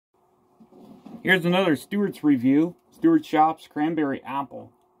Here's another Stewart's review. Stewart Shops Cranberry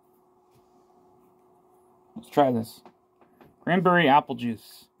Apple. Let's try this. Cranberry apple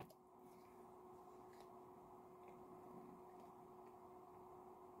juice.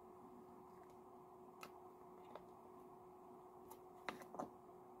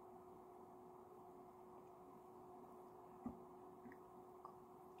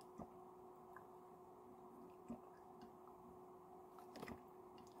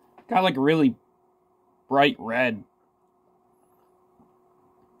 Got like a really bright red.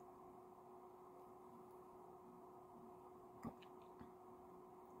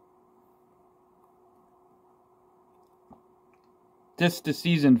 Just the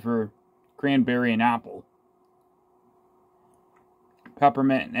season for cranberry and apple.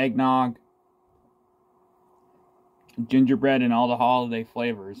 Peppermint and eggnog. Gingerbread and all the holiday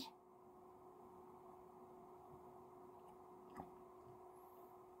flavors.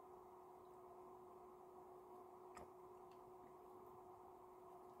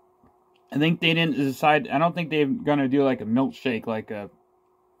 I think they didn't decide. I don't think they're gonna do like a milkshake, like a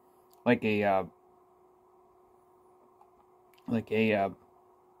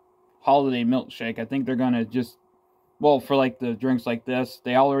holiday milkshake. I think they're gonna just, well, for like the drinks like this,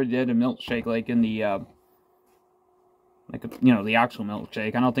 they already did a milkshake, like in the the actual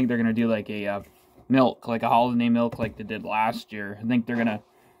milkshake. I don't think they're gonna do like a milk, like a holiday milk, like they did last year. I think they're gonna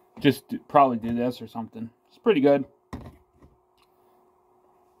just probably do this or something. It's pretty good.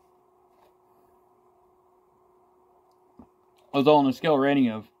 Although on a scale rating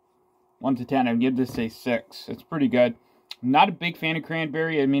of 1 to 10, I'd give this a 6. It's pretty good. I'm not a big fan of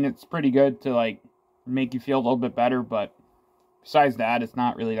cranberry. I mean, it's pretty good to, like, make you feel a little bit better, but besides that, it's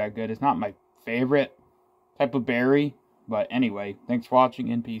not really that good. It's not my favorite type of berry, but anyway, thanks for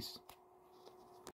watching, and peace.